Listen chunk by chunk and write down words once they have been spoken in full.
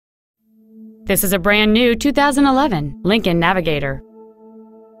This is a brand new 2011 Lincoln Navigator.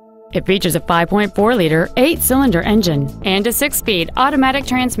 It features a 5.4-liter, 8-cylinder engine and a 6-speed automatic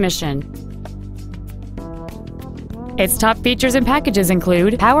transmission. Its top features and packages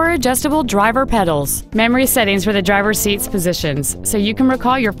include power-adjustable driver pedals, memory settings for the driver's seat's positions, so you can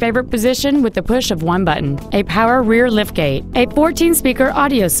recall your favorite position with the push of one button, a power rear liftgate, a 14-speaker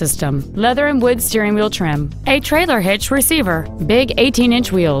audio system, leather and wood steering wheel trim, a trailer hitch receiver, big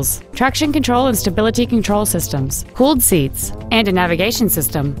 18-inch wheels, traction control and stability control systems, cooled seats, and a navigation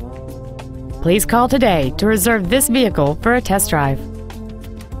system. Please call today to reserve this vehicle for a test drive.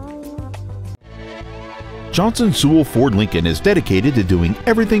 Johnson Sewell Ford Lincoln is dedicated to doing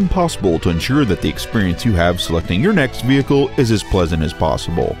everything possible to ensure that the experience you have selecting your next vehicle is as pleasant as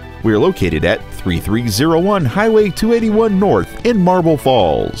possible. We are located at 3301 Highway 281 North in Marble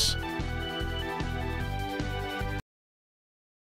Falls.